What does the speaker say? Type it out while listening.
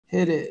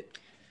Hit it.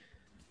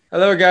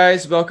 Hello,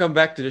 guys. Welcome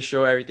back to the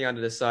show, Everything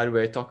Under the Sun,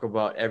 where we talk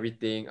about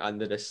everything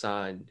under the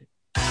sun.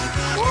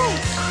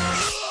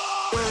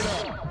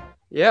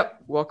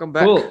 Yep, welcome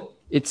back. Cool.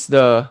 It's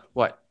the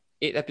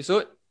eighth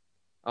episode?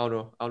 I don't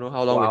know. I don't know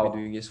how long we've been Wow.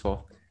 doing this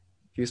for.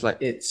 Feels like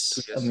 2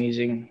 It's years.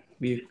 amazing.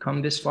 We've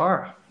come this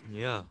far.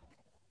 Yeah,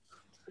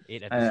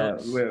 8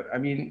 episodes.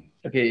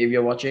 Okay, if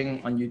you're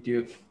watching on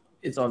YouTube,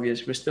 it's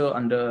obvious we're still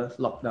under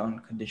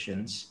lockdown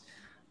conditions.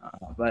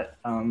 But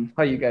how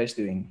are you guys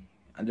doing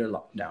under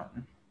lockdown?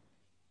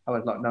 How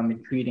has lockdown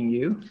been treating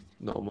you?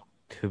 Normal.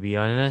 To be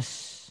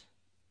honest,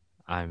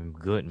 I'm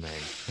good,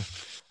 man.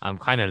 I'm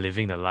kind of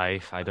living the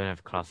life. I don't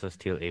have classes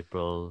till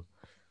April.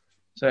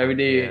 So every I'm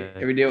day, here.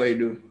 every day, what you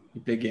do?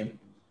 You play game.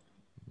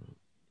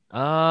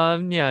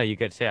 Yeah, you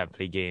could say I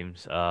play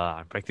games.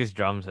 I practice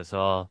drums as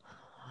well.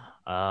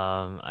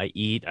 I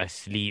eat, I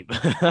sleep,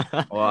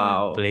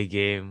 Wow, play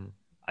game.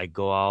 I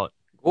go out,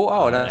 Go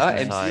out,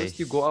 that's nice. MCO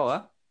still go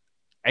exercise. out,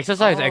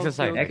 Exercise, Oh, okay,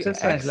 exercise, okay.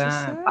 Exercise exercise.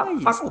 lah. Park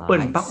Exercise.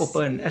 open, I park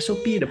open. see.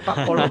 SOP the park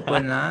all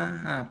open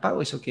lah. Park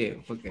is okay.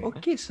 Okay.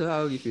 Okay, sir,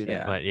 I'll give you that.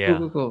 Yeah. But Cool, yeah.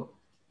 cool, cool.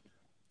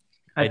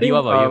 I Eddie,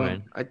 what think about you, man?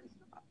 I,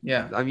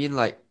 yeah. I mean,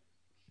 like,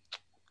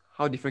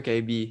 how different can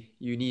it be?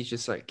 Uni is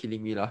just like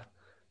killing me, lah.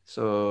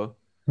 So,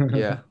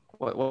 yeah.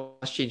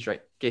 What's changed,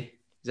 right? Okay,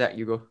 Zach,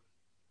 you go.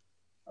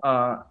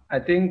 I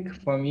think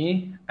for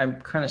me,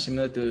 I'm kind of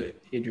similar to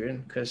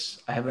Adrian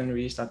because I haven't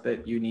really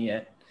started uni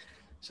yet.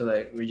 So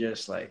like we're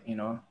just like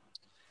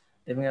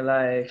living a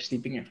life,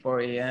 sleeping at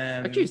 4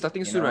 a.m. Actually, it's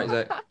starting you soon, know. right,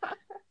 Zach?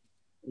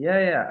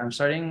 Yeah. I'm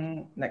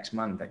starting next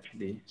month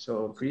actually,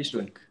 so pretty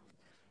soon.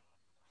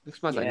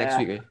 Next month, like next Yeah,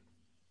 week, eh?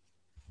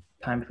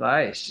 time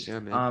flies. Yeah,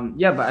 man.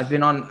 Yeah, but I've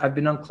been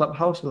on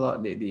Clubhouse a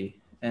lot lately,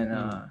 and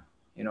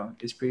Mm.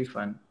 it's pretty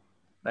fun.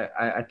 Like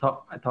I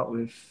talk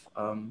with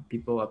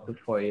people up to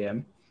 4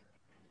 a.m.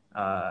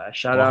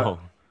 Shout out Wow.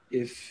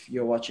 if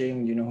you're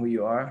watching, you know who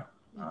you are.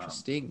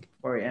 Interesting.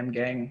 4 a.m.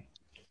 gang.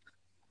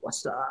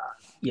 What's up?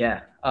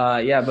 Yeah,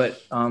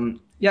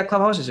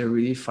 Clubhouse is a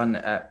really fun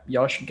app.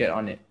 Y'all should get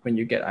on it when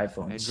you get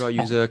iPhones. Android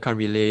user can't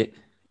relate.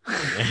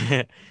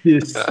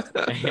 Yes.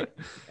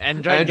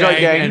 Android Android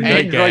gang, gang,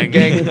 Android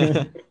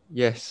gang.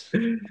 Yes.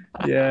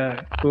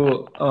 Yeah,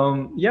 cool.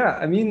 Yeah,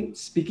 I mean,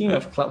 speaking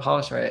of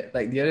Clubhouse, right?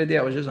 Like the other day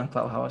I was just on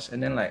Clubhouse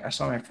and then like I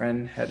saw my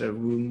friend had a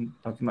room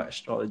talking about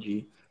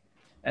astrology.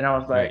 And I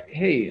was Right. like,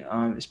 hey,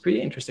 it's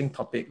pretty interesting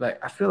topic. Like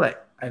I feel like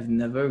I've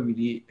never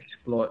really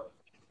explored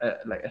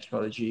like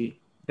astrology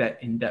that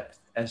in depth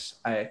as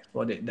I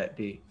explored it that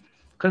day.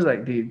 Cause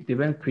like they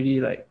went pretty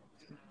like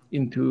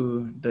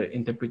into the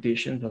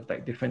interpretations of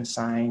like different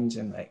signs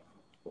and like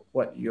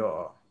what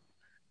your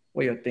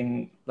what your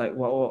thing like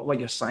what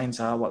your signs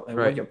are, what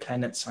Right. your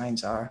planet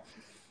signs are.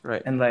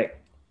 Right. And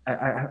like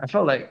I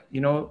felt like,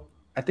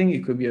 I think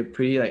it could be a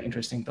pretty like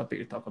interesting topic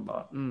to talk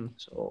about. Mm.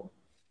 So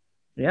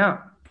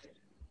yeah.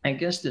 I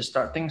guess to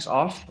start things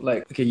off,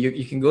 like okay,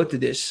 you can go to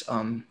this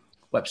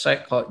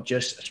website called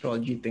Just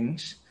Astrology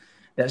Things.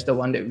 That's the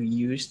one that we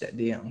used that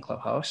day on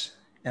Clubhouse,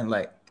 and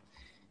like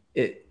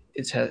it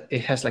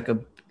has like a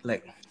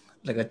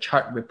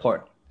chart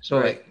report. So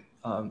Right.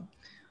 like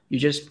you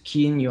just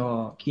key in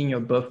your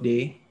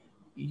birthday,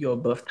 your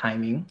birth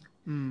timing,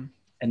 Mm.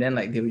 and then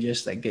like they would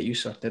just like get you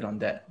sorted on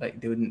that.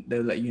 Like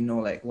they'll let you know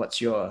like what's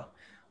your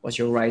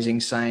rising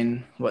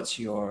sign, what's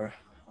your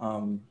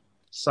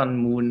sun,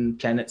 moon,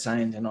 planet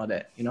signs, and all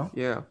that.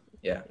 Yeah.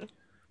 Yeah,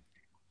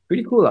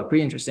 pretty cool.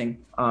 Pretty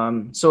interesting.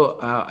 So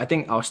I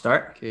think I'll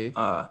start. Okay.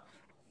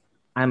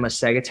 I'm a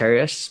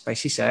Sagittarius,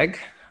 spicy Sag.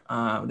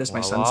 That's my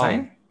Wow, sun wow.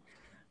 sign.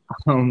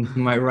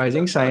 My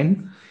rising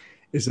sign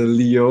is a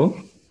Leo,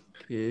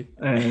 Okay.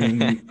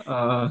 and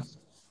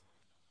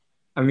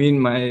I mean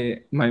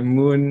my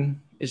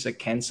moon is a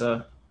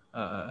Cancer.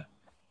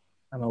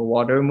 I'm a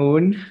water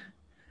moon.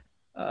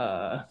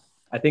 Uh,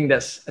 I think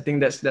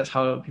that's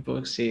how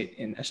people say it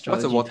in What's a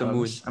astrology water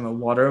moon? terms. I'm a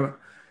water.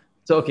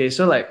 So okay,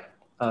 so like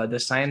the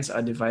signs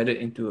are divided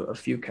into a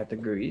few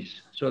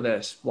categories. So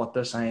there's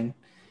water sign,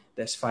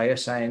 there's fire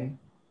sign,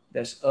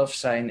 there's earth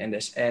sign, and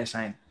there's air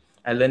sign.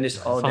 I learned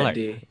this all Sound that like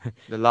day.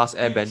 The last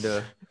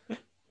airbender.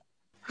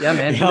 Yeah,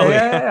 man. yeah,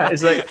 Yeah.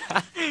 It's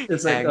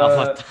like Ang.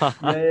 Avatar.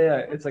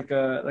 it's like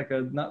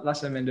a not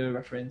last Amanda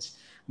reference.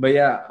 But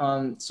yeah,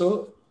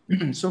 so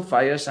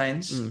fire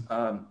signs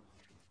Mm.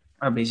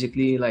 are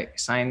basically like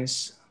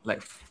signs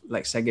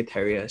like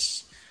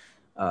Sagittarius.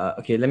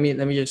 Okay, let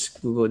me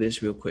just Google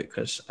this real quick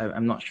because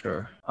I'm not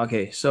sure.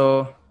 Okay,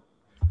 so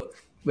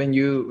when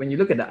you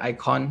look at the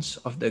icons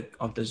of the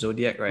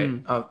zodiac, right?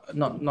 Mm.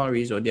 Not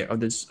really zodiac of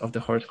the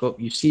horoscope,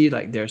 you see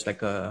like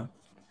uh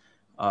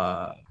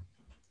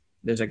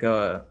there's like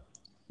a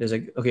there's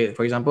like okay,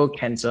 for example,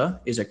 Cancer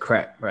is a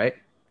crab, right?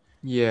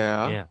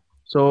 Yeah. Yeah.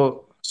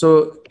 So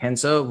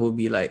Cancer will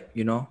be like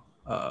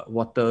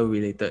water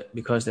related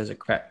because there's a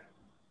crab.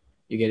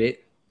 You get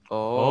it?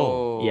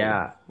 Oh. Oh.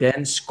 Yeah.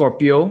 Then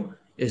Scorpio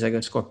is like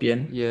a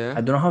scorpion. Yeah. I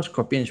don't know how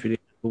scorpion is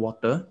related to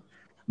water,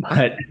 Huh?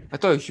 but I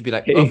thought it should be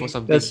like Earth or hey,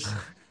 something. that's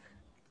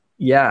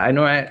yeah, I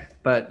know, right?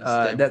 But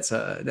That's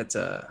damn. that's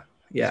a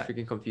Yeah,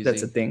 freaking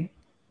that's a confusing. thing.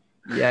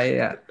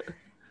 Yeah.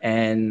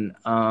 And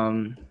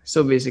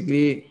so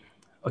basically,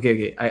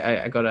 okay,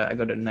 I got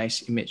a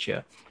nice image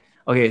here.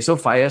 Okay, so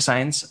fire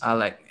signs are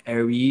like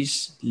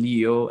Aries,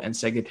 Leo, and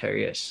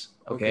Sagittarius.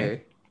 Okay,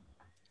 Okay.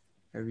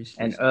 Aries,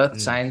 and Leo. earth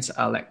Mm. signs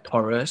are like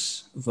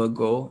Taurus,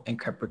 Virgo, and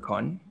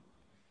Capricorn.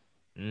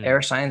 Mm.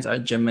 Air signs are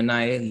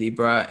Gemini,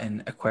 Libra,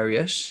 and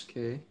Aquarius.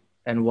 Okay.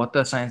 And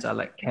water signs are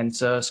like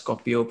Cancer,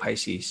 Scorpio,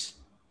 Pisces.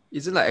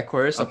 Isn't like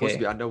Aquarius supposed to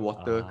be Okay.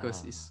 underwater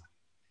because Ah. it's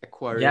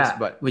Aquarius, Yeah,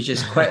 but which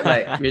is quite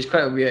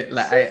weird.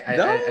 Like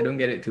no. I don't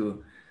get it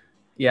too.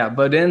 Yeah,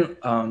 but then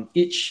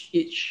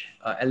each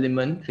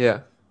element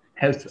Yeah.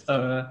 has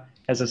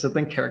a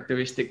certain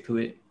characteristic to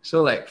it.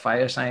 So like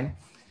fire sign,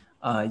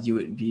 you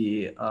would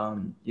be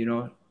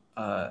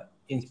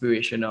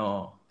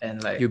inspirational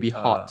and You'll like be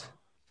hot.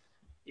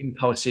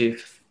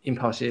 impulsive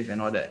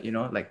and all that,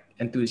 like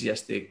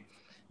enthusiastic.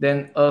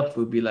 Then earth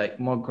will be like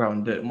more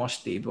grounded, more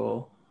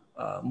stable,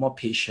 more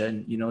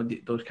patient,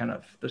 those kind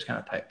of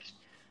types.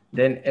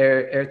 Then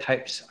air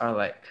types are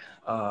like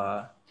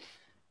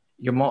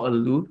you're more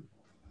aloof,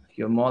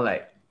 you're more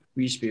like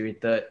free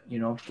spirited,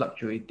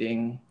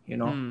 fluctuating,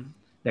 Mm.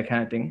 that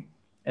kind of thing.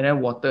 And then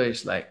water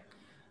is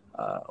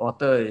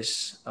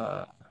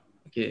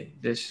okay.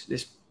 This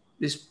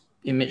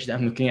image that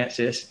I'm looking at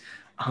says,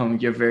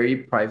 you're very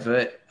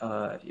private,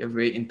 you're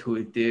very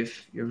intuitive,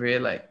 you're very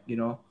like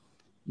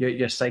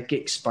you're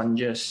psychic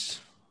sponges.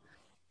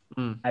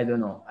 Mm. I don't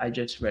know. I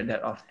just read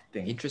that off the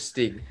thing,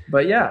 Interesting.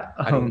 but yeah,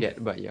 I don't get,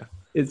 but yeah.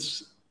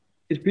 it's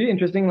it's pretty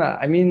interesting lah.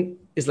 I mean,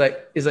 it's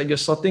like you're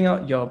sorting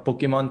out your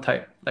Pokemon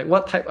type. Like,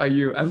 what type are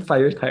you? I'm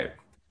fire type.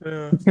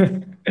 Yeah.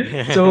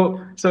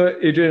 So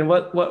Adrian,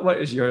 what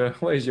is your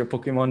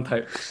Pokemon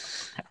type?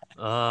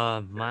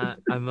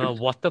 I'm a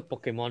water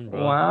Pokemon,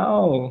 bro.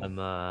 Wow. I'm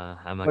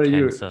a What are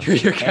you? Cancer.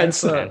 You're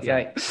Cancer. Cancer. Cancer.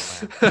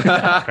 Yikes.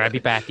 Yeah.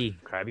 Krabby Patty.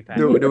 Krabby Patty.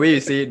 The way you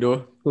say it,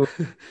 though. Cool.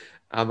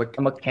 I'm a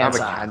I'm a I'm a Cancer.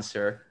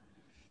 Cancer.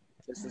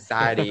 It's a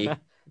society.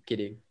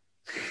 Kidding.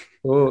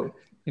 Oh, But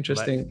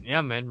interesting.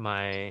 yeah, man,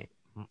 my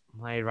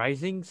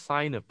rising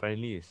sign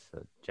apparently is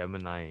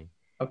Gemini,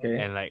 Okay.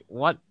 and like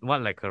what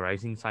like a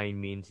rising sign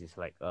means is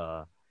like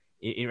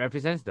it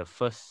represents the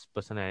first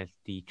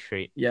personality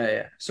trait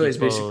Yeah. So it's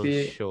people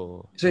basically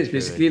show so it's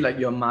basically naturally. like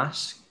your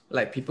mask.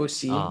 Like, people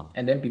see, Ah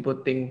and then people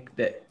think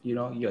that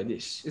you're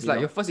this. It's like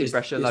your first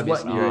impression, Is lah,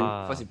 what basically, right?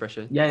 you. First ah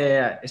impression.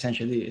 Yeah.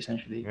 Essentially.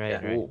 right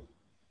Yeah. right. Oh.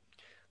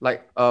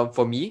 Like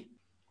for me,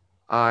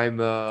 I'm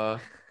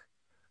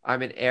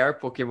an air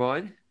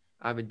Pokemon.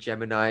 I'm a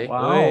Gemini.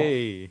 Wow.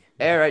 Way.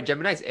 Air, right?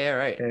 Gemini is air,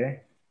 right?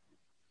 Okay.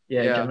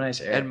 Yeah. Yeah. Gemini is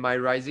And air. my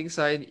rising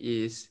sign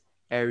is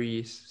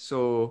Aries.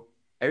 So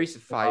Aries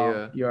is Wow.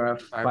 fire. You're a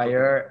Fire Pokemon.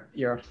 fire.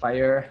 You're a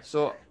fire.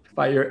 So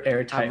Fire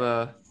air I'm type.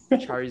 a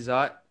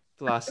Charizard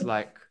plus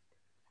like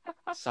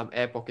some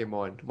air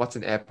Pokemon. What's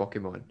an air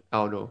Pokemon?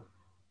 I don't know.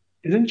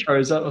 Isn't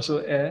Charizard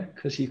also air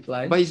because he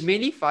flies? But he's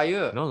mainly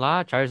fire. No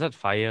lah, Charizard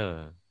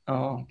fire.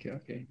 Oh,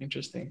 okay.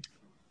 Interesting.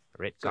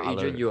 Red So color.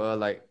 Adrian,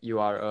 you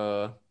are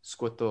a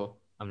Squirtle.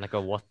 I'm like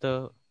a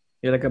water.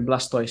 You're like a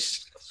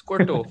Blastoise.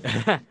 Squirtle.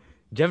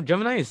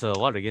 Gemini is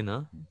what again,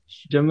 huh?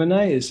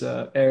 Gemini is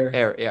air.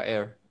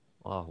 Air.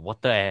 Oh,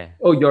 water air.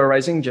 Oh, you're a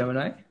rising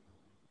Gemini?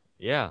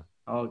 Yeah.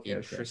 Oh, okay.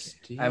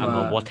 Interesting. I'm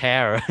a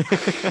water.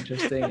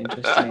 Interesting.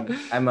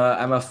 I'm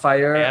a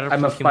fire. Air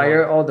I'm a Pokemon.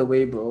 fire all the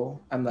way, bro.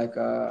 I'm like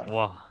a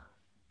Wow.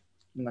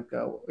 what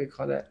do you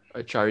call that?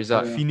 A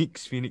Charizard. Yeah.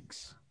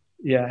 Phoenix.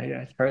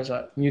 Yeah.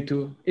 Charizard.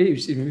 Mewtwo.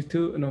 Is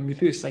Mewtwo? No,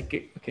 Mewtwo is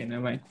psychic. Okay,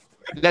 never mind.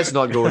 Let's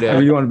not go there. I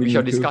really want to be We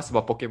shall Mewtwo. discuss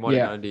about Pokemon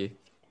Yeah. another day.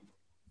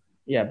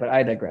 Yeah, but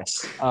I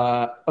digress.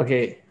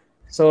 Okay.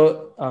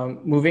 So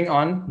moving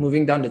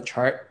down the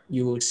chart,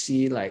 you will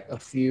see like a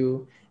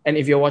few. And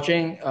if you're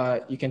watching,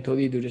 you can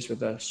totally do this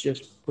with us.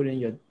 Just put in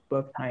your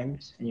birth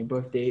times and your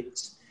birth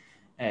dates,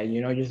 and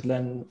just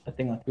learn a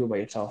thing or two about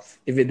yourself.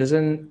 If it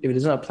doesn't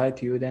apply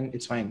to you, then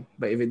it's fine.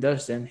 But if it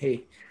does, then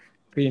hey,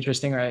 pretty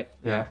interesting, right?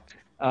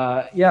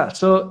 Yeah.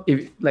 So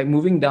if like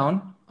moving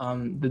down,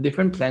 the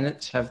different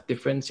planets have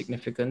different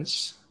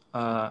significance.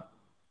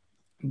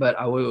 But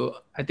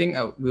I think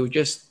we'll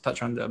just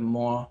touch on the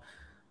more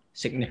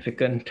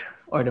significant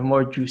or the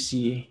more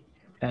juicy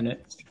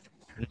planets.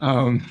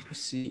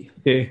 See.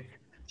 Okay.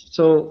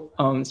 So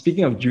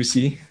speaking of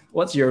juicy,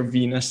 what's your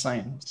Venus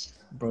signs,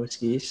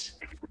 broskies?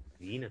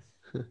 Venus.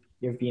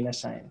 Your Venus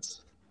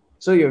signs.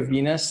 So your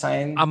Venus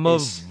sign I'm a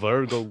is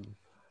Virgo.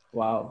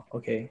 wow.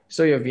 Okay.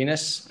 So your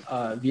Venus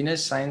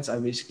signs are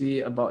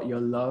basically about your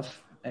love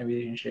and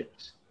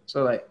relationships.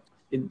 So like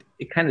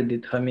it kind of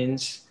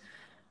determines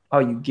how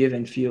you give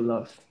and feel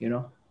love,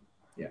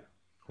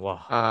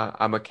 Wow.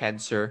 I'm a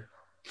Cancer.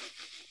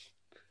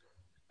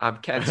 I'm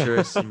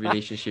cancerous in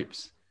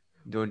relationships.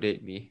 Don't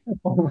date me.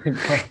 Oh my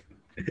god.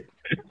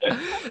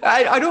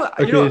 I don't.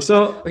 Okay,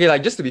 so Okay,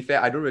 like just to be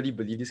fair, I don't really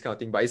believe this kind of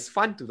thing, but it's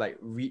fun to like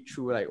read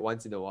through like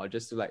once in a while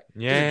just to like just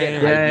to get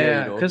an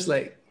idea, because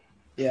like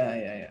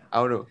yeah. I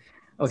don't know.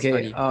 It's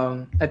Okay.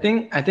 funny.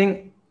 I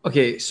think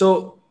okay.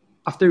 So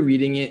after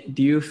reading it,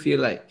 do you feel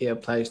like it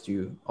applies to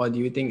you, or do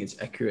you think it's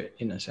accurate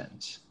in a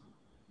sense?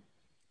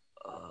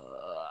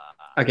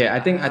 Okay, I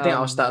think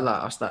I'll start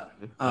lah. I'll start.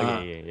 Okay,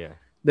 yeah, yeah.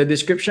 The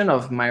description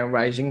of my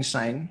rising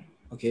sign,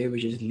 okay,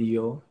 which is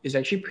Leo, is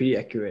actually pretty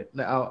accurate.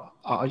 Like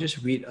I'll just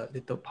read a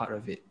little part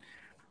of it.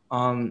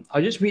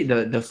 I'll just read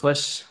the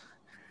first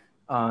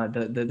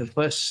the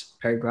first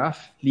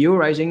paragraph. Leo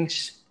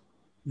risings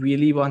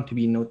really want to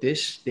be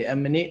noticed. They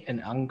emanate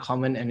an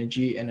uncommon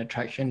energy and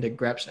attraction that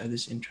grabs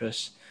others'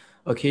 interest.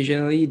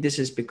 Occasionally, this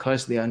is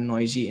because they are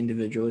noisy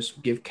individuals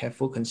who give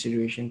careful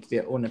consideration to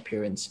their own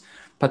appearance,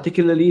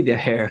 particularly their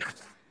hair.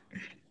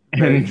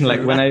 Very And like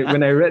true.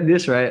 when I read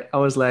this, right, I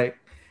was like,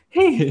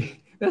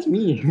 hey, that's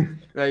me.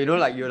 Like, you know,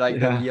 like you're like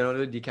the Yeah.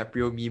 Leonardo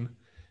DiCaprio meme,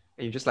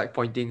 and you're just like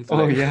pointing to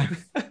Oh like, yeah.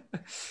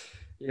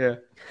 yeah,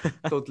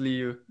 totally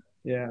you.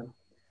 Yeah.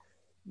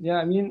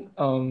 Yeah. I mean,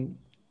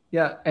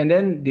 yeah. And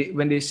then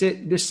when they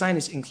said this sign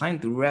is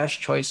inclined to rash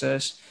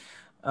choices,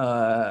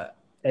 uh,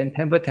 and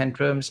temper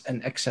tantrums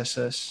and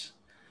excesses,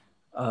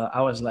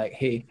 I was like,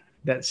 hey,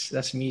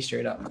 that's me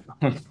straight up.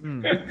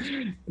 Mm,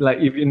 Like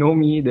if you know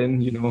me,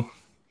 then you know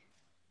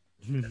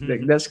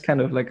like that's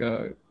kind of like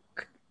a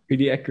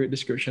pretty accurate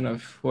description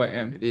of who I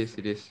am. it is.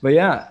 It is. But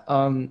yeah,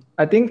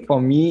 I think for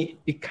me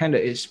it kind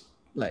of is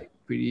like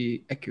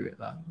pretty accurate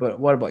lah. But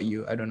what about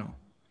you? I don't know.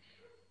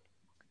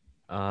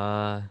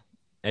 uh,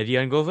 Eddie, you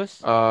want to go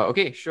first?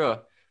 Okay, sure.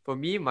 For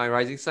me, my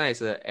rising sign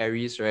is a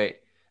Aries, right?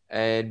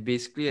 And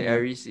basically, an Yeah.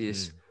 Aries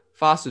is Mm.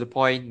 fast to the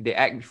point. They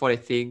act before they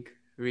think,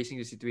 racing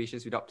to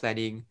situations without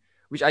planning.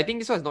 Which I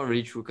think this one is not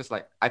really true because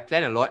like I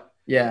plan a lot,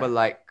 Yeah. but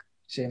like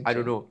Same. I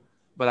don't Same. know.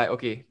 But like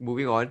okay,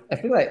 moving on. I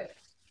feel like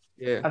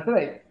Yeah,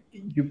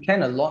 you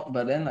plan a lot,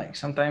 but then like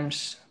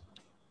sometimes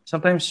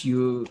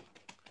you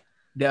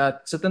there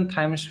are certain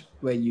times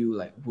where you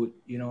like would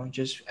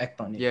just act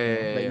on it. yeah, yeah,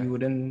 yeah, Like yeah. you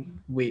wouldn't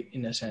wait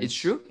in a It's sense.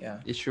 true.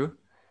 Yeah. It's true.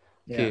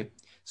 Yeah. Okay.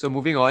 So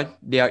moving on,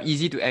 they are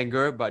easy to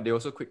anger, but they're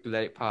also quick to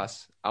let it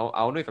pass. I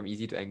don't know if I'm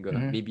easy to anger.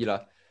 Mm-hmm. Maybe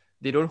lah.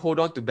 They don't hold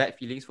on to bad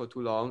feelings for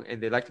too long,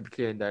 and they like to be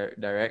clear and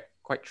direct.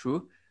 Quite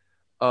true.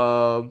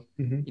 Um,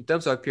 Mm-hmm. in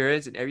terms of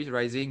appearance, an Aries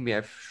rising may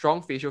have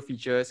strong facial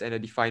features and a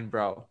defined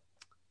brow.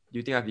 Do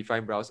you think I have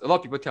defined brows? A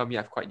lot of people tell me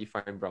I have quite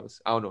defined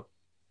brows. I don't know.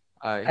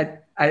 I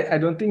I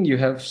don't think you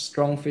have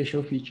strong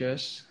facial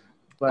features,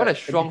 What does but a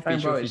strong defined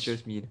facial brow is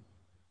features mean?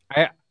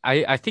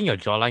 I think your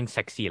jawline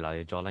sexy lah.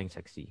 Your jawline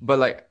sexy. But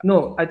like,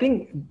 no. I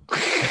think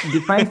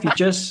defined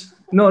features.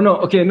 No, no.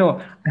 Okay,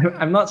 no.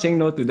 I'm not saying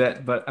no to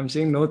that, but I'm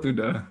saying no to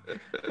the.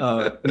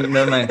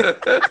 Never mind.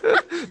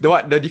 the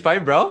what? The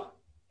defined brow?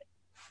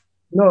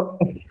 No,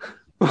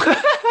 I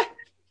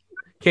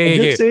Okay, just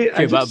okay, say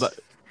I okay. But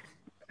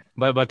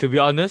just. to be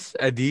honest,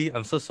 Eddie,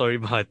 I'm so sorry,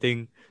 but I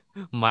think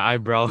my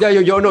eyebrow Yeah,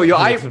 looks your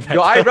better.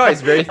 eyebrow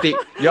is very thick.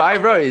 Your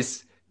eyebrow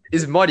is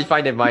more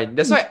defined than mine.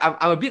 That's why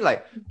I'm a bit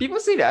like people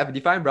say that I have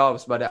defined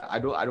brows, but I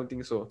don't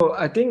think so. Oh,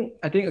 I think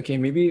okay.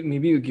 Maybe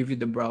you give it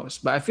the brows,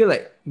 but I feel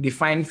like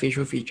defined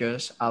facial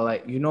features are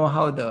like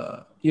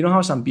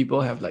how some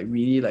people have like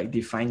really like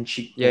defined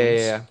Yeah, yeah,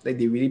 cheekbones, yeah. like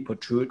they really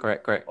protrude,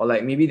 Correct. or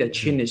like maybe Mhm. their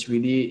chin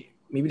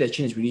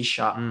is really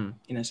sharp Mm,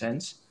 in a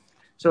sense.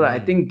 So like, I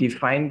Mm. think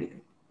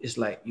defined is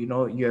like you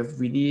have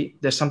really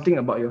there's something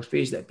about your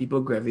face that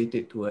people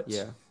gravitate towards,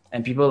 yeah.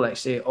 and people like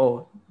say,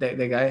 oh, that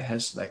guy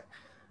has like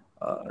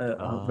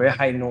a very Ah.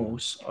 high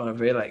nose or a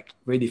very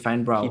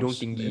defined Hidung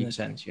brows in a tinggi.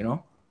 sense.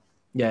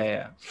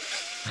 Yeah,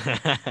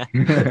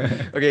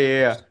 Okay,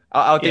 yeah.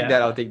 I'll take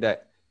that. I'll yeah, take that.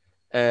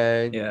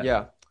 And yeah.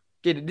 yeah.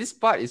 Okay, this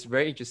part is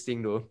very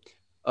interesting though.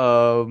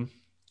 Um,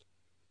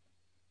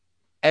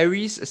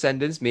 Aries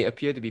ascendants may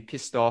appear to be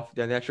pissed off.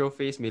 Their natural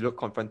face may look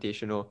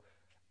confrontational.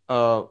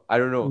 I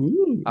don't know.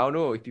 Ooh. I don't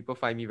know if people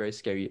find me very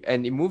scary.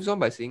 And it moves on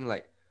by saying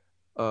like,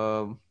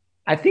 um,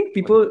 I think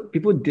what?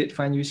 people did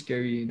find you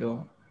scary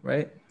though,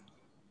 right?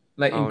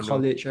 Like I in don't know.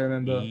 college, I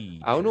remember.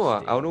 I don't know.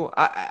 I don't Interesting. know.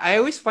 I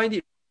always find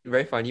it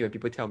very funny when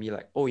people tell me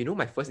like, oh,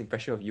 my first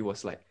impression of you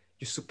was like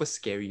you're super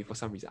scary for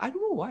some reason. I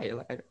don't know why.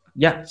 Like,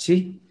 Yeah,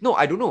 see no,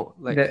 I don't know.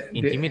 Like, that.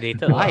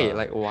 Intimidated why? lah.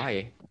 Like,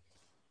 why?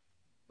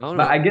 I don't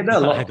But know. I get that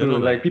a I lot don't too.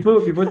 know, Like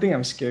man. people think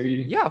I'm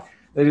scary. Yeah,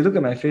 Like they look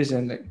at my face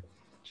and like,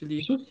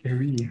 actually, you're so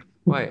scary.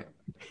 why?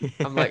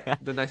 I'm like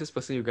the nicest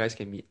person you guys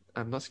can meet.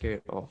 I'm not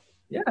scared at all.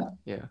 Yeah,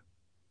 Yeah.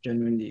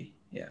 genuinely.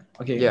 Yeah.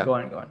 Okay, Yeah. go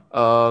on, go on.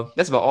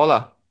 That's about all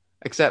lah.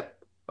 Except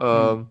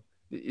Hmm.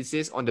 it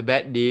says on the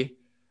bad day,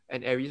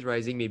 an Aries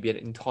rising may be an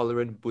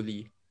intolerant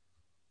bully.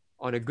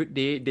 On a good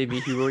day, they may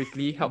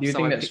heroically help Do you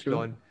think someone that's picked true?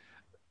 on.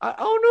 I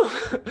don't know.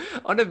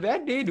 On a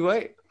bad day, do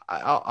I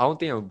don't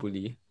think I'm a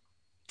bully.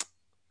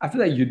 I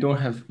feel like you don't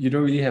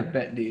really have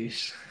bad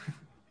days.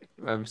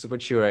 I'm super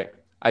chill, right?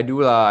 I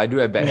do lah. I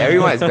do have bad.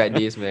 Everyone has bad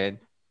days, man.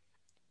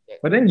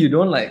 But then you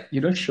don't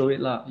show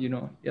it lah.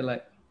 You're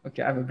like,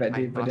 okay, I have a bad I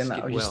day, but then mask like,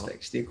 it I'll just well.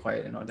 like stay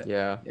quiet and all that.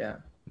 Yeah. Yeah,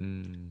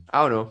 Mm.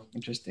 I don't know.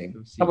 interesting.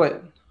 We'll How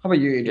see. about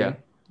you, Yeah. Adrian?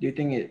 Do you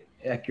think it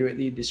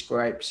accurately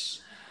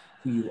describes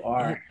who you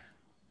are?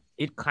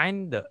 It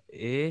kind of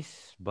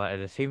is, but at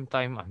the same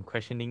time, I'm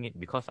questioning it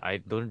because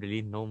I don't really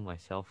know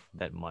myself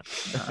that much.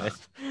 Ah,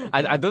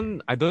 I okay.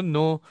 don't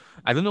know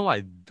what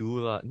I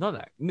do lah. Not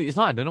like no, it's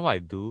not I don't know what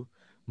I do,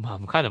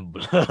 I'm kind of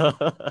blur.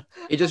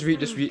 Hey, just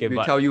read. Okay, We'll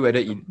but tell you whether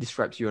it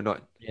describes you or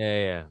not.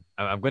 yeah.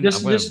 I'm gonna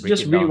break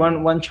Just it read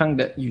down. one chunk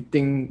that you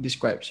think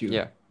describes you,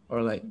 Yeah.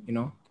 or like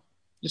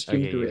just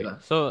skim through it Okay. lah.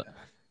 So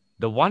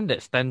the one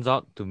that stands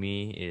out to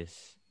me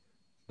is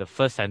the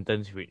first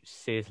sentence, which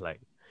says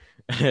like,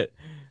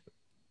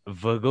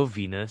 Virgo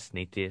Venus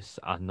natives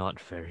are not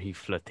very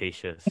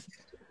flirtatious,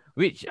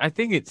 which I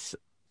think it's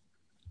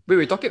Wait,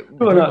 we're talking.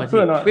 True or Bro, not? was True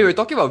or it not? Wait, we're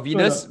talking about True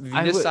or Venus, not?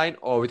 I Venus would sign,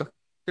 or we're talking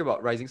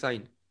about rising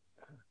sign?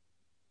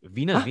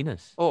 Venus, Huh?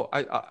 Venus. Oh,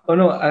 Oh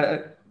no,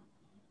 eh?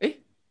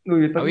 no,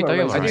 you're Are talking we about talking I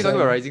about rising think you're talking about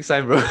sign. rising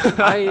sign, bro. I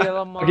Okay,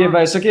 but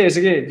alamak. it's okay, it's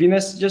okay.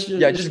 Venus,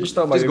 Yeah, just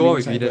talk about just your go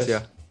on Venus with sign Venus. first.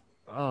 Yeah.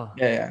 Oh,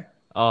 Yeah.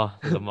 oh,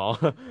 lmao.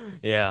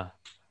 Yeah.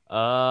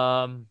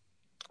 Um,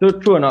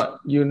 True or not?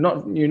 You're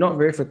not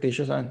very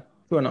flirtatious, one.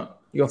 True or not?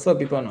 You flirt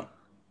people or not?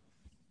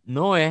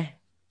 no I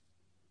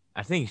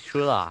think it's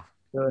true lah.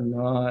 True or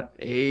not?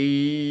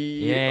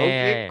 Hey, okay,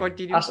 Yeah.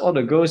 continue. Ask all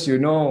the girls you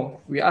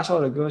know. We ask all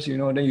the girls you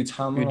know, then you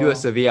charm You do a lor.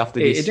 survey after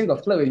Hey, this. Adrian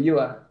got flirt with you,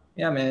 ah?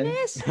 Yeah, man.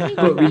 Yes, I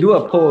Good. We did do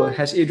a poll. one.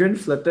 Has Adrian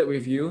flirted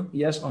with you?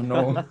 Yes or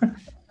no?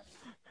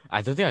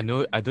 I don't think I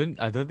know. I don't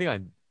think I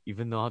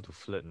even know how to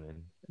flirt,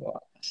 man. I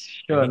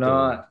Sure or need to.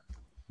 not?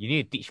 You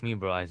need to teach me,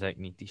 bro. Isaac,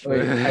 you need to teach me.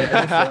 Wait, I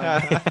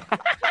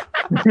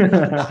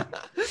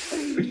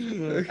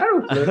don't flirt. I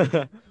don't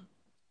flirt.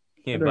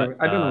 Okay, I don't but know.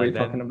 I don't know what you're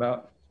talking then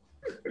about.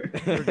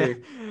 Okay.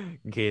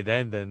 okay,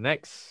 then the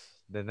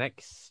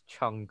next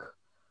chunk.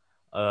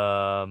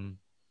 Um,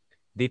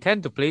 they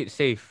tend to play it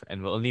safe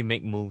and will only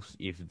make moves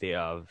if they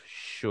are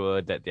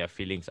sure that their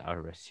feelings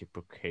are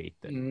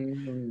reciprocated,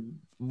 Mm,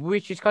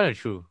 which is kind of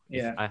true.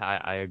 It's yeah,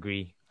 I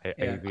agree. I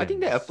yeah. agree I on think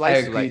that this. I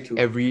applies to agree like too.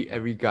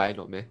 every guy,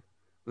 not man.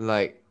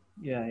 Like,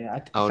 Yeah. I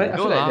don't I know. No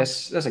feel like lah.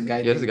 that's a guy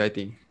Yeah, that's a thing. guy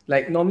thing.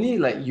 Like normally,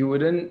 like you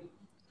wouldn't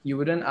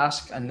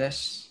ask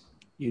unless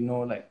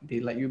like they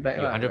like you back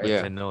You lah, hundred right? Yeah.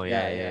 percent know.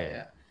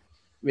 Yeah.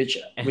 Which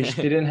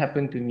Yeah. didn't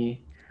happen to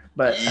me,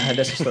 but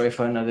that's a story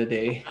for another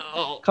day.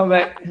 Oh. Come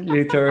back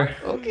later.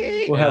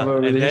 Okay. We'll have Yeah, a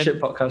and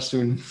relationship then podcast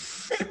soon.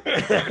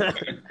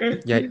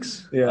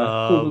 Yikes. Yeah,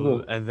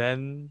 cool. and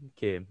then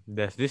okay,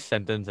 there's this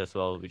sentence as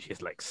well, which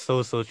is like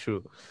so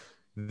true.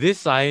 This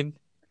sign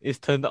is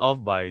turned off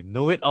by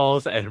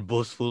know-it-alls and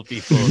boastful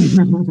people.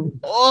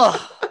 Oh,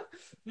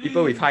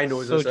 People with high so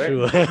noses, right?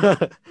 true.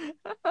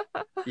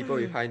 People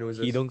with high noses.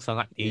 Hidung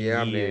sangat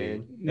Yeah, tinggi. man.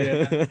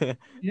 Yeah,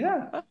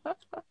 yeah.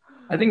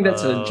 I think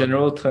that's a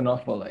general turn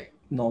off for like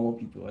normal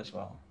people as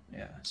well.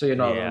 Yeah. So you're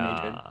not alone,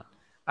 Adrian. Yeah.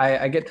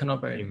 I get turned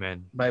off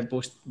Amen. by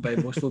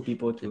boastful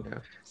people too.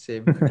 Yeah,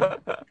 same.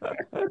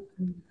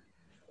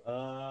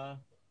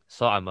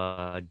 So I'm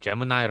a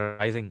Gemini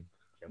rising.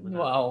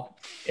 Wow.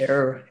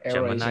 Error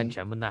rising.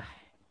 Gemini.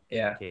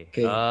 Yeah. Okay.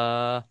 Okay.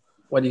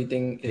 What do you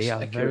think is They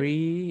are accurate?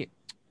 very.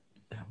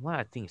 What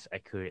I think is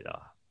accurate.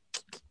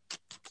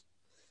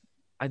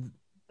 I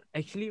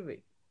actually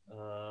wait.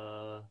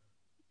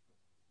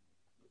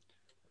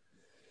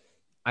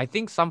 I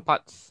think some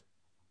parts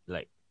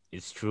like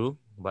it's true,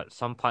 but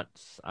some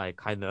parts I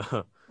kind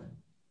of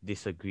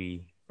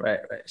disagree. Right.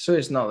 So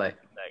it's not like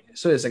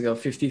so it's like a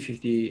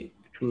 50-50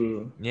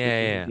 true.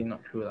 Yeah. 50-50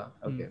 not true lah.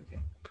 Okay.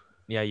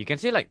 Yeah, you can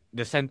say like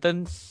the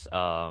sentence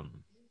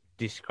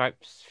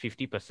describes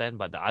 50%,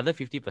 but the other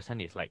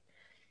 50% is like,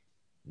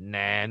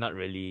 nah, not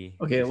really.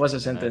 Okay, This what's the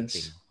is another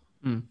sentence?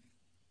 thing.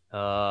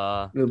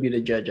 We'll be the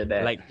judge of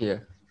that. Yeah.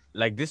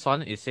 Like this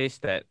one, it says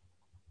that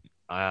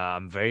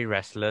I'm very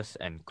restless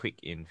and quick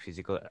in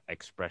physical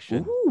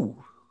expression.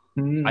 Ooh.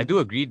 I do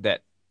agree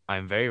that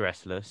I'm very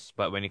restless,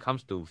 but when it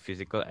comes to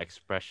physical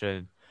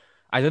expression,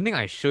 I don't think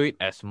I show it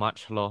as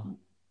much, lor.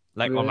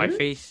 Like on my Really?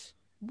 face.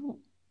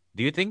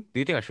 Do you think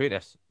I show it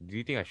a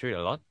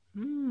lot?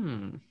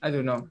 I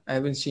don't know. I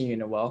haven't seen you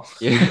in a while.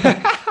 Yeah.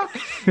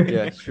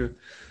 Yeah, it's true.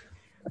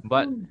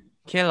 But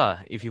okay lah,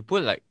 if you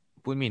put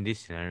me in this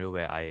scenario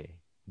where I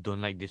don't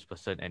like this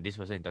person and this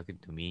person is talking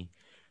to me,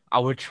 I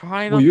will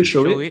try not Will you to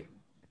show show it? it.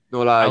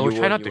 No lah, I will you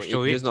try won't, not to you show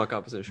won't. it. You're just not a kind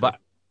of person to show.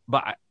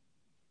 But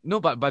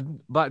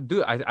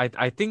dude,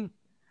 I think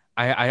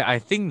I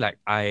think like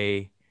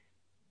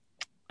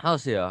how to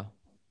say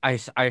I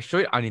show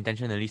it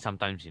unintentionally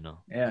sometimes, you know.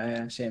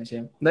 Yeah, same.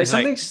 Like It's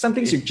like- some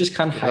things you just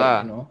can't hide,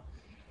 Yeah. you know.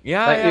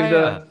 Yeah, Like if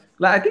yeah.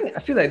 like I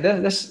feel like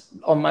that's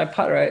on my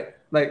part, right?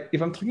 Like if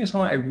I'm talking to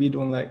someone I really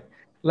don't like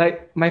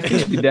my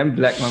face be damn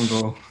black, man,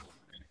 bro.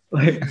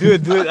 Like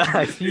Dude,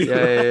 I see.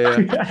 Yeah.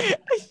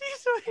 I see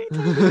so like,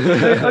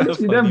 I'll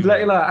just be damn funny, black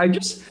man. lah. I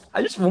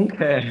just won't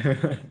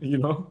care, you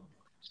know.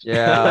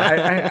 Yeah.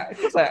 Like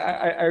cause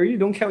I really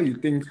don't care what you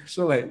think.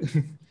 So like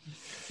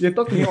you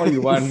talk to me all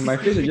you want, my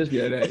face will just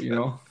be like that, you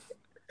know.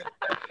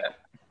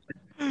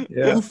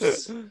 Yeah.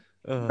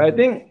 I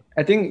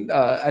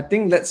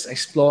think let's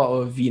explore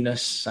our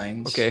Venus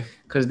signs. Okay.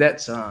 Because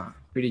that's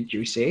pretty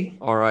juicy.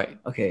 All right.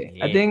 Okay.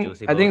 Yeah, I think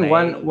juicy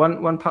one boy.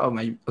 one part of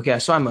my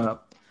so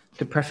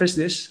to preface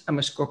this, I'm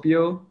a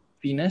Scorpio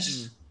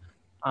Venus,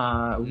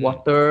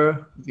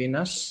 water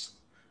Venus.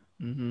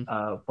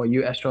 For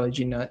you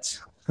astrology nerds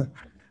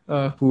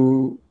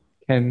who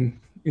can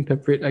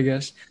interpret, I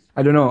guess.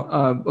 I don't know.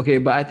 Okay,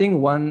 but I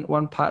think one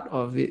part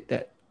of it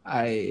that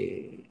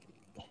I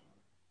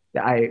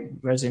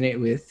resonate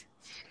with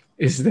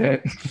is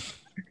that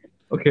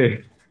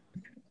okay.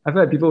 I feel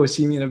like people will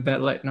see me in a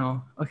bad light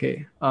now.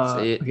 Okay.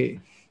 Say it. Okay.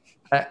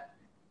 I,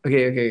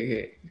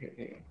 okay.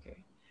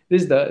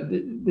 This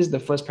is the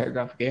first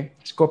paragraph. Okay.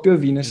 Scorpio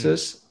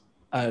Venuses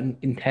are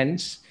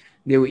intense.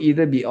 They will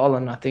either be all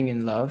or nothing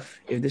in love.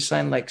 If this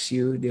sign likes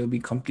you, they will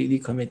be completely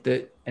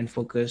committed and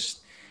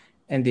focused,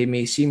 and they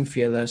may seem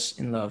fearless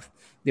in love.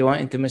 They want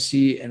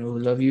intimacy and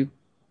will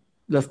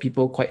love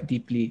people quite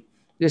deeply.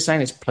 This sign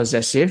is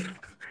possessive,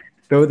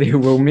 though they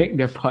will make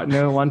their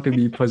partner want to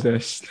be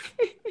possessed.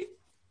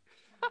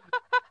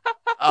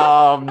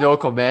 No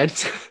comment.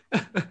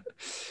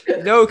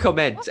 No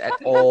comment at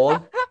all.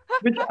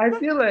 Which I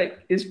feel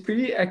like is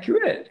pretty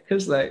accurate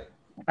because, like,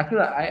 I feel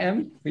like I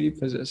am pretty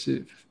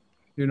possessive,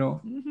 you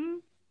know.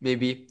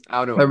 Maybe.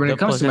 I don't But know. when The it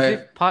comes to my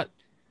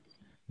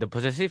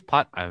possessive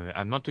part,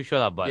 I'm not too sure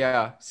lah, but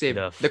Yeah, same.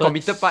 the The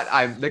committed part,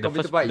 first, the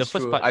committed part the is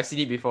first true. part, I've seen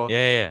it before.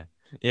 yeah.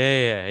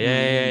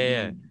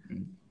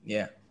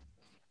 yeah,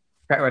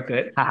 track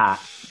record, haha.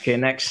 Okay,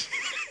 next.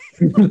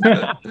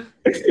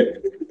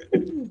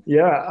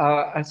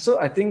 Yeah, so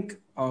I think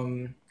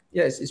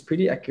yeah, it's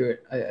pretty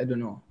accurate. I don't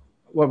know.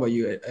 What about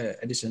you,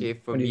 Edison? Okay,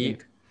 for What do you me,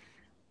 think?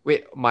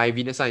 wait, my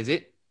Venus sign is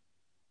it?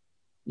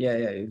 Yeah,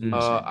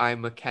 Venus sign.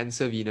 I'm a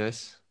Cancer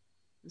Venus.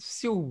 It's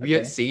still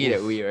weird Okay. saying it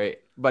that way, right?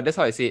 But that's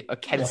how I say it, a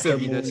Cancer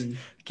Water Venus. moon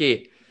Okay,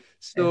 and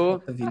so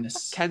water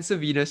Venus. Cancer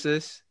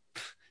Venuses,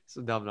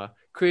 so dumb lah.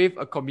 Crave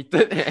a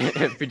committed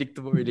and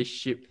predictable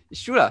relationship. It's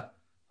true lah.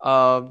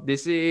 They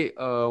say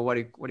what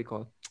do you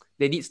call?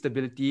 They need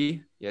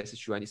stability. Yes,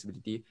 it's true. I need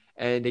stability,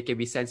 and they can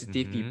be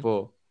sensitive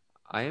people.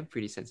 I am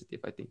pretty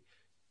sensitive, I think.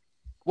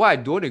 What I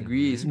don't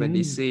agree is when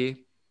they say,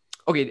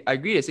 okay, I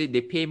agree. They say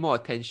they pay more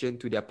attention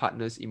to their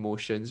partner's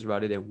emotions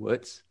rather than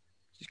words.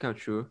 It's kind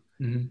of true.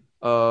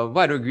 What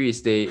I don't agree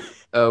is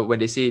when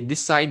they say this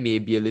sign may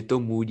be a little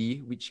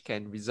moody, which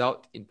can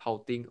result in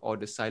pouting or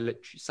the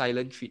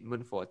silent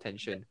treatment for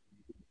attention.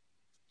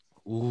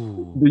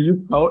 Ooh. Do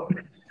you pout?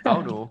 I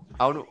don't know.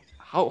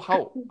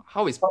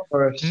 How is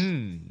Or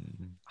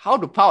how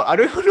to pout? I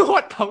don't even know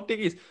what pouting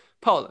is.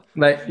 Pout.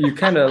 like you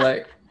kind of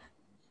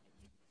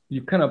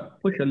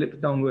push your lips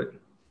downward.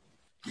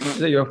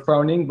 So you're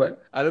frowning,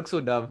 but I look so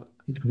dumb.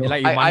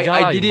 Like you manja I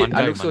lah, did you it.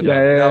 I manja, look you so manja.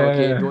 dumb.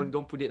 Yeah. Okay,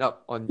 don't put it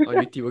up on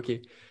YouTube.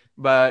 Okay,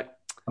 but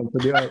I'll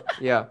put it up.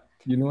 yeah.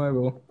 You know I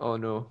will. Oh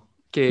no.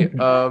 Okay.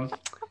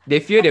 They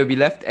fear they'll be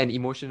left and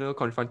emotional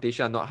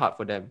confrontation are not hard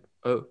for them.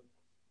 Oh,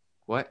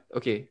 what?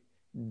 Okay,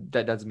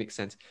 that doesn't make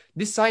sense.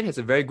 This sign has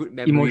a very good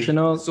memory,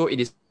 Emotional. so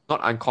it is not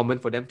uncommon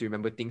for them to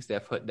remember things that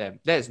have hurt them.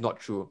 That is not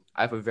true.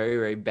 I have a very,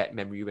 very bad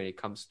memory when it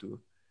comes to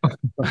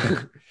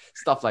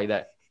stuff like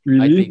that.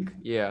 Really? I think,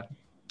 yeah.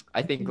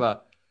 I think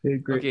lah. Okay,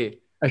 great. Okay.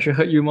 I should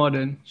hurt you more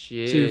then.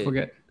 Shit. So you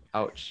forget.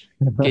 Ouch.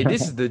 Okay,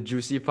 this is the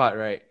juicy part,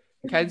 right?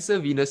 Cancer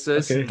Venus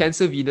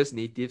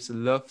natives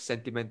love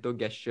sentimental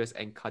gestures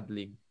and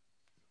cuddling.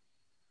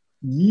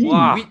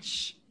 Wow.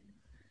 Which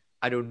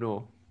I don't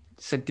know.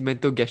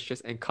 Sentimental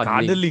gestures and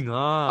cuddling. Cuddling,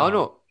 I don't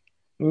know.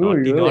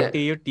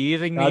 Naughty, you're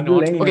teasing me,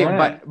 naughty. Cuddling, Okay,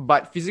 yeah.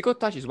 but physical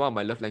touch is one of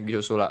my love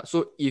languages also lah.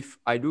 So if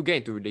I do get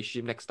into a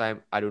relationship next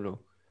time, I don't know.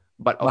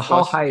 But of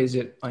how course, high is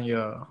it on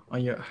your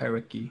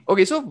hierarchy?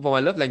 okay, so for my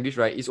love language,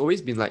 right, it's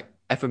always been like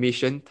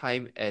affirmation,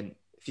 time, and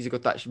physical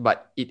touch.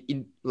 But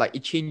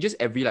it changes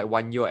every like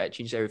 1 year. It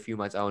changes every few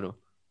months. I don't know.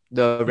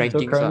 The So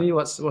rankings. currently,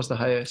 what's the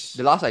highest?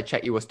 The last I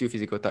checked, it was still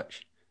physical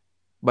touch,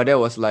 but that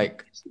was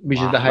like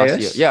Which is the last year.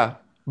 highest? Yeah,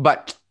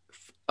 but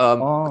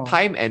Oh.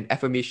 time and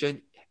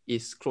affirmation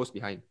is close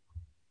behind.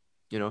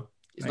 You know,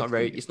 it's not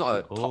very. It's not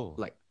a top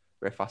like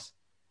very fast.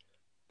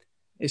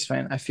 It's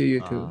fine. I feel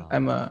you too.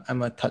 I'm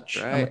a touch.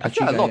 I'm a Right. I touchy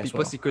feel a guy lot of as people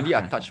well. secretly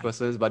are touch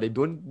persons, but they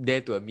don't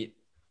dare to admit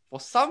for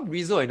some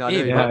reason or another.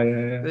 Hey, you but-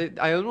 know?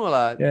 I don't know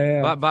lah.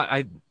 Yeah. But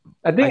I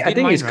I think did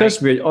it's mine, because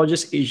we're all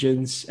just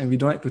Asians and we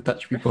don't like to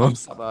touch people.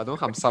 Don't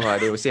ham sam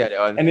they will say that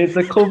one. And it's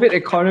a COVID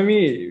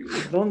economy.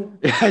 Don't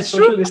Yeah, it's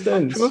social true.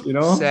 distance. True. You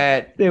know,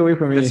 Sad. stay away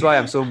from me. That's why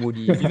I'm so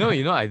moody.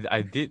 you know,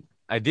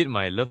 I did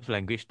my love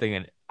language thing,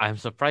 and I'm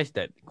surprised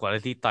that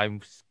quality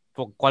time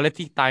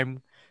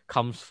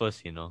comes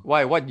first. You know,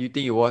 Why? What do you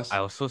think it was?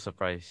 I was so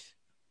surprised.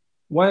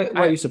 Why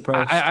are you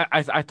surprised?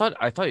 I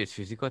thought it's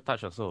physical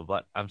touch also,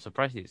 but I'm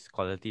surprised it's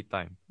quality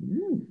time.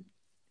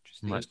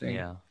 Interesting.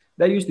 Yeah.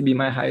 That used to be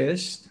my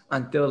highest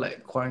until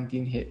like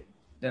quarantine hit.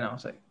 Then I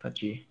was like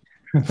touchy.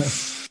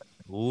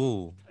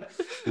 Ooh.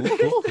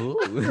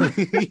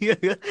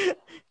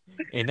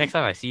 Hey, next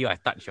time I see you, I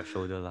touch your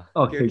shoulder lah.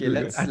 Okay, good.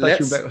 let's I touch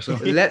you back also.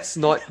 let's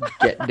not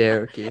get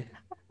there. Okay,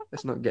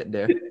 let's not get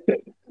there.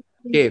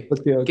 Okay,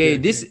 Okay.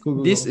 This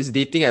Cool. is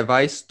dating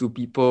advice to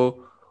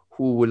people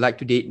who would like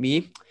to date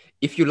me.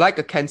 If you like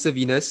a Cancer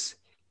Venus,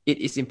 it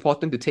is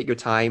important to take your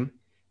time.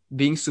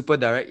 Being super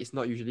direct is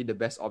not usually the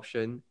best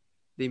option.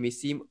 They may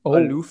seem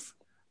aloof,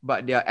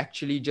 but they are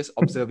actually just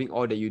observing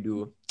all that you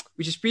do,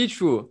 which is pretty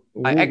true.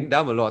 I act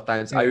dumb a lot of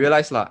times. Yeah. I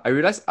realize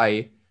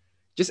I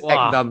just Wow.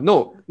 act dumb.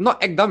 No, not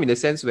act dumb in the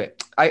sense where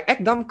I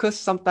act dumb because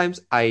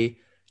sometimes I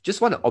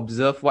just want to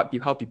observe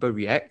how people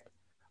react,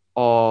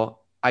 or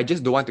I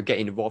just don't want to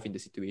get involved in the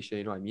situation.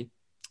 You know what I mean?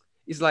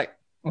 It's like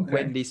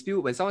Okay.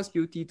 when someone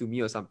spill tea to me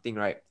or something,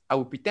 right? I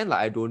will pretend like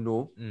I don't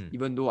know, Mm.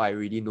 even though I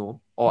already know,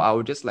 or I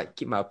will just like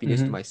keep my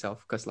opinions to Mhm.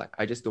 myself because like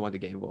I just don't want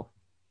to get involved.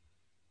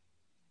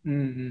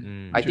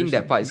 Mm-hmm. I think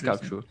that Interesting. part is kind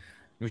of Interesting.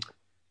 true.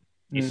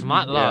 It's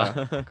smart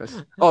Yeah, lah.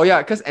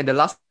 because and the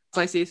last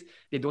line says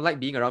they don't like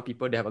being around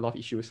people that have a lot of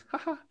issues.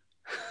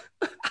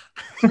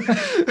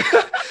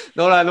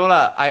 No lah. I no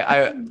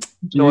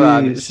lah.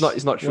 It's Jeez, not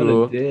what a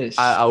true. diss.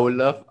 I would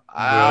love. Bro.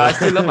 I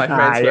still love my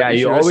friends who Yeah, have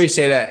you issues. always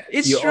say that.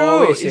 It's You true.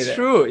 always say It's that.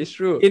 true. It's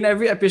true. In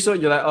every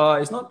episode, you're like,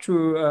 oh, it's not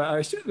true.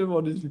 I still love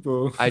all these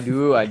people. I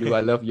do. I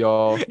love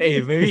y'all.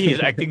 Hey, maybe he's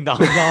acting down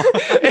now.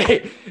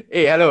 hey,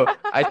 hello.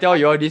 I tell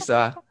you all this.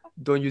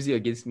 Don't use it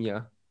against me.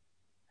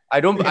 I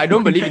don't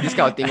believe in this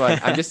kind of thing.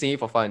 I'm just saying it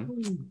for fun.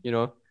 You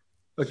know.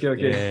 Okay.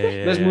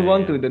 Yeah, Let's move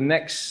on yeah. to the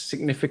next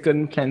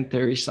significant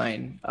planetary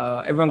sign.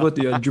 Everyone go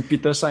to your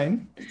Jupiter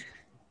sign.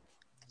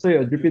 So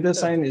your Jupiter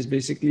sign is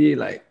basically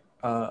like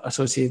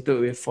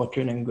associated with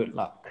fortune and good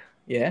luck.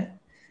 Yeah.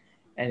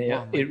 And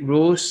Wow, it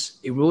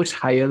rules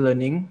higher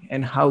learning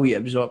and how we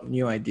absorb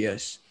new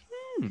ideas.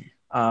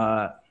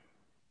 Yeah.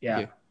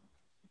 Okay.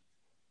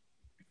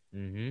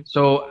 Mm-hmm.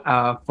 So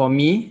for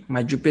me,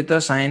 my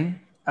Jupiter sign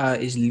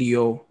is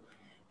Leo.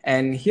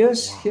 And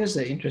here's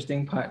the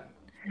interesting part.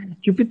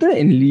 Jupiter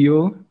in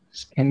Leo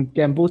can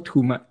gamble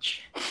too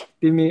much.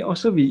 They may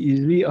also be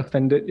easily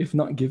offended if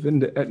not given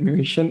the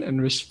admiration and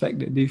respect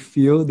that they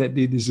feel that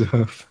they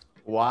deserve.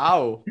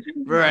 Wow.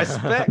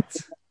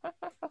 Respect.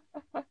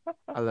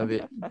 I love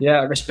it.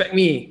 Yeah, respect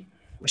me.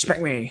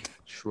 Respect me.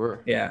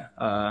 Sure. Yeah.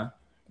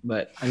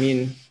 But I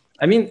mean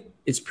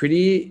it's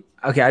pretty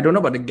okay. I don't know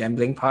about the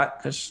gambling part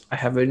because I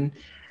haven't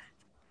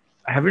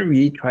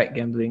really tried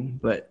gambling,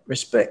 but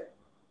respect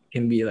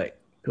can be like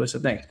to a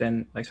certain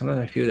extent. Like sometimes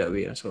I feel that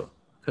way also.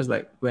 Because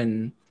like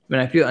when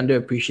I feel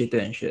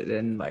underappreciated and shit,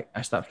 then like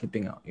I start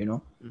flipping out. You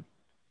know?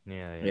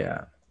 Yeah.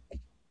 Yeah.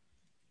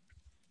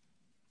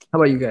 How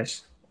about you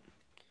guys?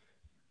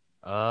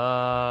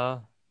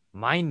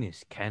 Mine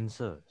is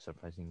Cancer,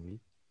 surprisingly.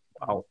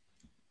 Wow.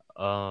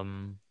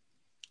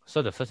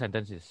 So the first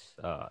sentence is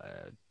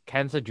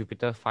Cancer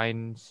Jupiter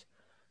finds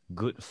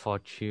good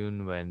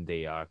fortune when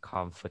they are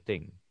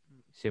comforting,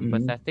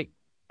 sympathetic,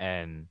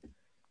 and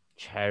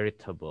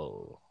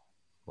charitable.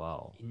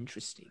 Wow.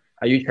 Interesting.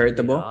 Are you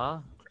charitable?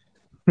 Yeah,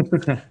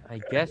 I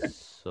guess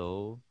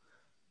so.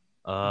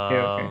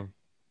 Okay.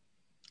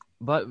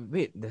 But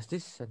wait, there's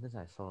this sentence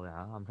I saw.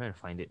 I'm trying to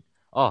find it.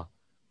 Oh,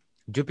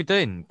 Jupiter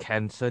in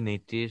Cancer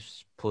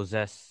natives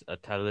possess a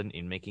talent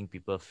in making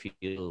people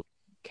feel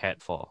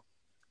cared for,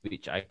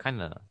 which I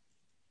kind of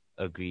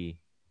agree.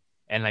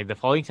 And like the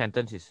following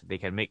sentence is they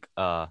can make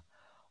a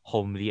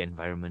homely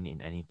environment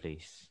in any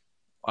place.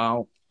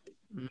 Wow.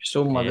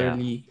 So Yeah.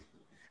 motherly.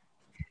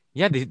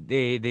 Yeah,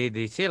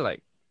 they say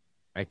like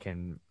I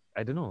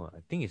don't know,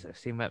 I think it's the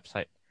same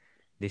website.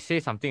 They say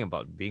something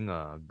about being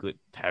a good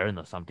parent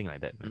or something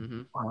like that, man.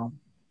 Mm-hmm. Wow.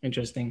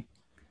 Interesting.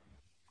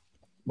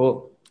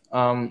 Well,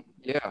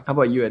 Yeah. how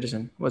about you,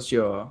 Edison? What's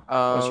your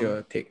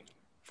take?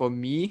 For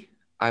me,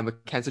 I'm a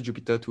Cancer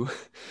Jupiter too.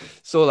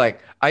 So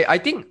like I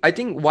think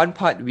one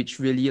part which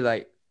really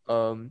like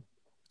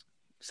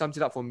sums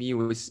it up for me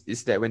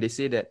is that when they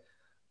say that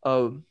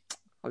how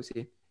to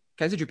say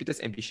Cancer Jupiter is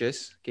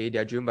ambitious, okay, they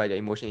are driven by their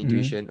emotional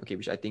intuition, okay,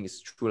 which I think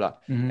is true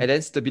lah. Mhm. And then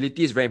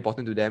stability is very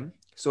important to them,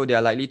 so they are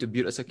likely to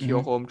build a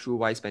secure home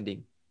through wise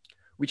spending,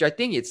 which I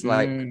think it's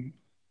like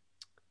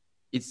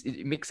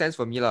it makes sense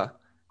for me lah.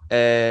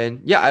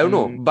 And yeah, I don't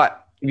know,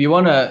 but If you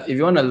wanna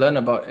learn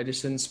about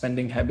Edison's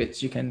spending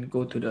habits, you can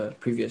go to the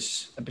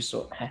previous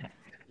episode.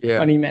 yeah,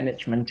 Money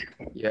management.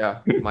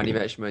 money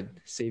management,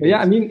 But savings.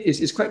 yeah, I mean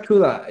it's quite true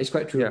lah. It's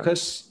quite true Yeah.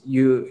 because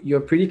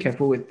you're pretty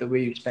careful with the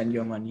way you spend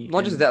your money.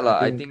 Not just and that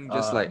lah. I think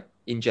just like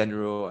in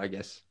general, I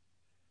guess.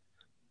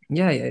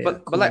 yeah.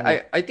 But cool.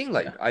 like I think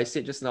like I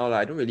said just now,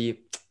 like I don't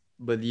really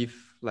believe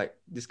like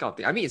this kind of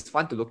thing. I mean, it's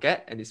fun to look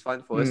at, and it's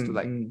fun for us to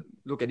like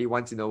look at it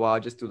once in a while,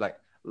 just to like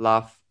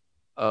laugh,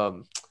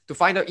 to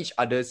find out each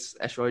other's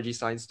astrology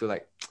signs, to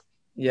like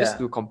just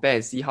to compare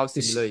and see how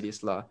similar it is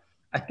lah.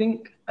 I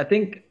think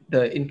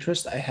the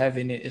interest I have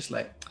in it is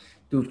like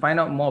to find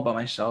out more about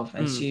myself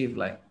and see if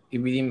like it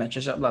really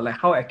matches up. Like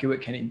how accurate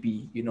can it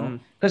be? You know,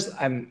 because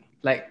I'm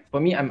like for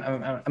me, I'm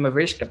a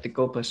very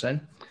skeptical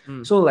person.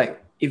 So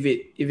like if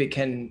it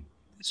can,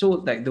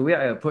 so like the way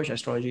I approach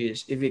astrology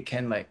is if it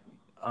can like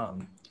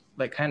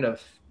kind of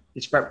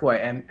describe who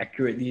I am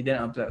accurately, then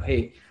I'll be like,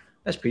 hey,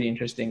 that's pretty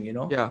interesting, you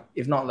know? Yeah.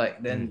 If not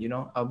like then,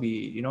 I'll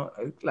be,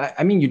 like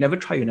I mean you never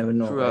try, you never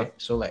know, True, right?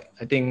 So like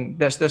I think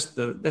that's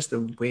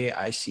the way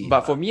I see it.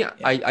 But for me,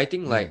 I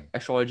think like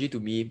astrology to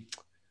me,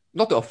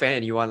 not to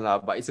offend anyone lah,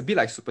 but it's a bit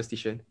like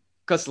superstition.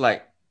 Cause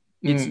like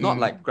it's not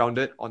like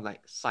grounded on like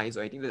science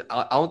or anything.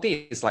 I don't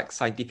think it's like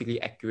scientifically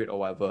accurate or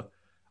whatever.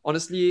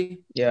 Honestly,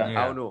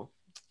 I don't know.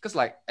 Cause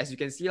like as you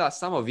can see lah,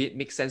 some of it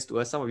makes sense to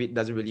us, some of it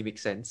doesn't really make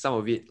sense. Some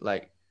of it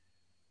like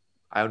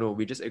I don't know,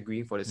 we're just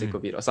agreeing for the sake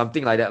of it or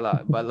something like that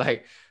lah. But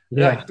like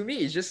to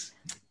me, it's just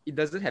it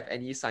doesn't have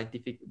any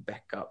scientific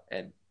backup,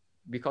 and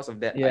because of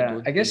that, I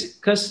don't I guess think.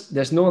 because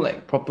there's no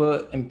like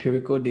proper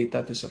empirical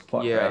data to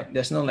support, Yeah. right?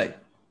 There's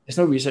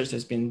no research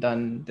that's been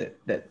done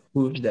that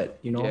proves that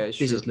it's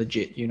this true. is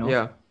legit.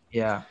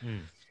 Yeah.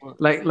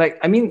 Like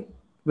I mean,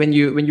 when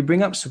you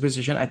bring up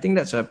superstition, I think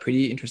that's a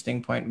pretty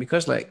interesting point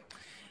because like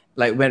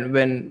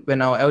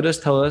when our elders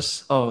tell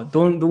us, oh,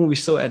 don't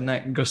whistle at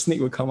night because snake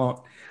will come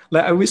out.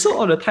 Like I whistle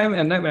all the time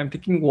at night when I'm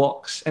taking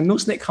walks, and no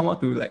snake come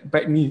out to like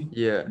bite me.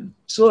 Yeah.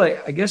 So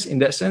like I guess in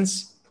that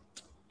sense,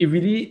 it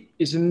really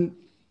isn't.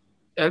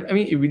 I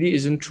mean, it really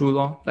isn't true,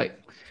 lor. Like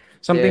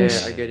some things,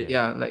 I get it.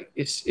 like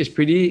it's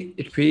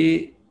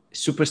pretty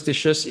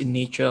superstitious in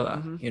nature, lah.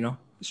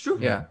 It's true.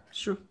 Yeah.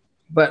 It's true.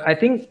 But I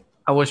think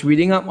I was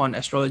reading up on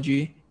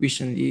astrology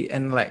recently,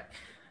 and like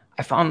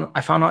I found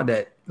out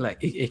that like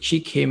it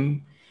actually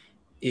came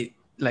it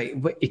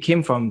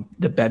came from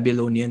the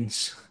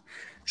Babylonians.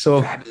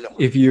 So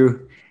if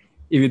you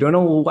don't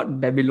know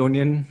what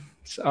Babylonians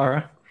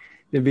are,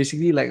 they're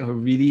basically like a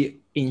really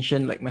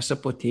ancient like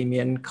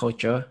Mesopotamian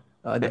culture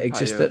that Empire.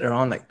 existed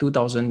around like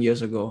 2,000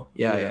 years ago.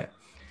 Yeah.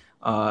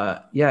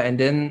 And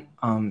then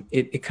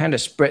it kind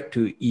of spread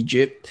to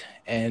Egypt,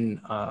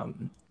 and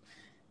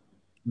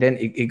then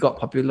it got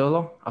popular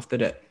lor after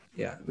that.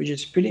 Yeah, which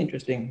is pretty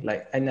interesting.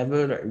 Like I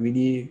never like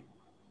really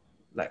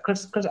like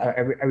because I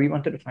really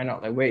wanted to find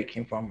out like where it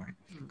came from, right?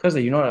 Because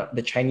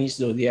the Chinese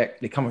zodiac,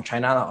 they come from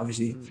China lah,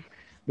 obviously.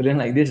 But then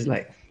like this is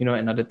like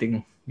another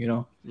thing.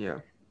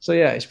 Yeah. So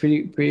yeah, it's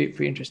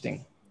pretty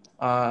interesting.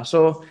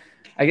 So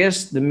I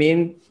guess the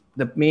main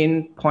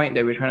point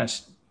that we're trying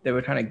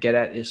to get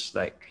at is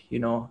like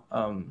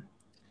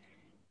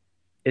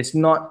it's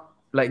not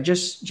like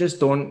just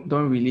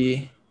don't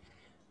really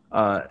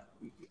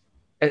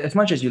as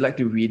much as you like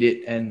to read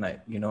it and like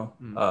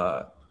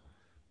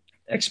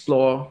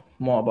explore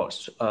more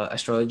about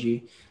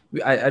astrology.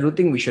 I don't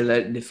think we should let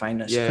it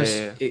define us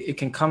because it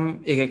can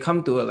come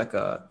to like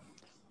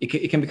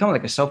it can become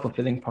like a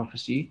self-fulfilling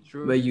prophecy.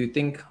 True. Where you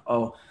think,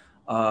 oh,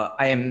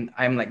 I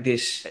am like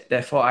this,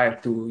 therefore I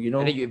have to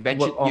and then you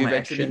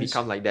eventually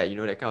become like that,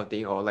 that kind of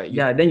thing, or like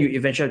then you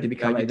eventually have to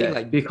become like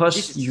that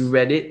because you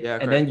read it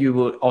and then you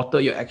will alter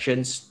your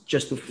actions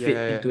just to fit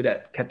into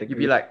that category.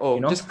 You'd be like,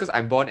 oh, just because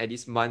I'm born at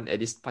this month at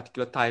this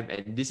particular time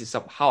and this is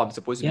how I'm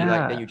supposed to be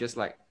like, then you just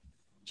like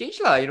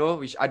change lah,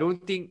 which I don't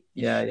think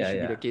it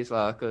should be the case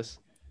lah, because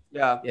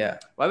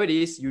whatever it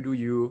is, you do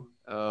you.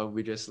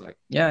 We just like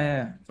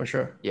for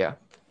sure. Yeah.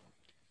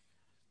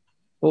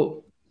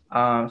 Cool.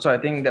 So I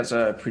think that's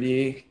a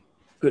pretty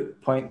good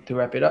point to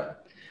wrap it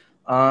up.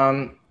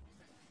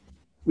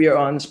 We are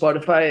on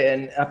Spotify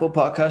and Apple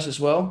Podcasts as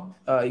well.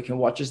 You can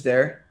watch us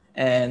there.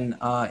 And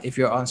if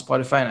you're on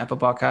Spotify and Apple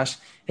Podcasts,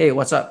 hey,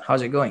 what's up?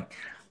 How's it going?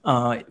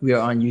 We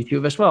are on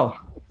YouTube as well.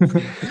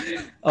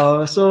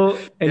 So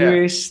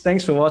anyways,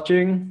 thanks for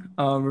watching.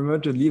 Remember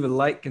to leave a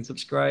like and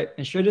subscribe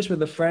and share this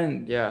with a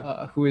friend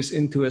who is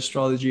into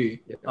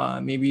astrology.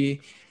 Maybe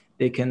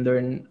they can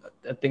learn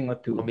a thing or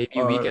two. Or maybe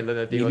we can learn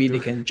a thing or maybe two.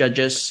 they can judge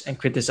us and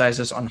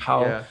criticize us on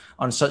how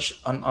on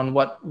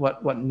what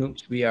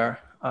noobs we are.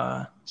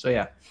 So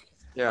yeah.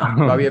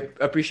 But we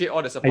appreciate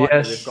all the support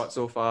that we've got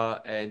so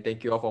far, and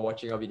thank you all for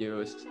watching our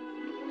videos.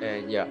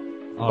 And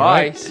bye.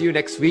 Right. See you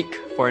next week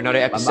for another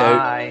episode.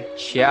 Bye.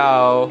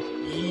 Ciao.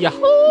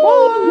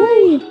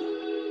 Yahoo!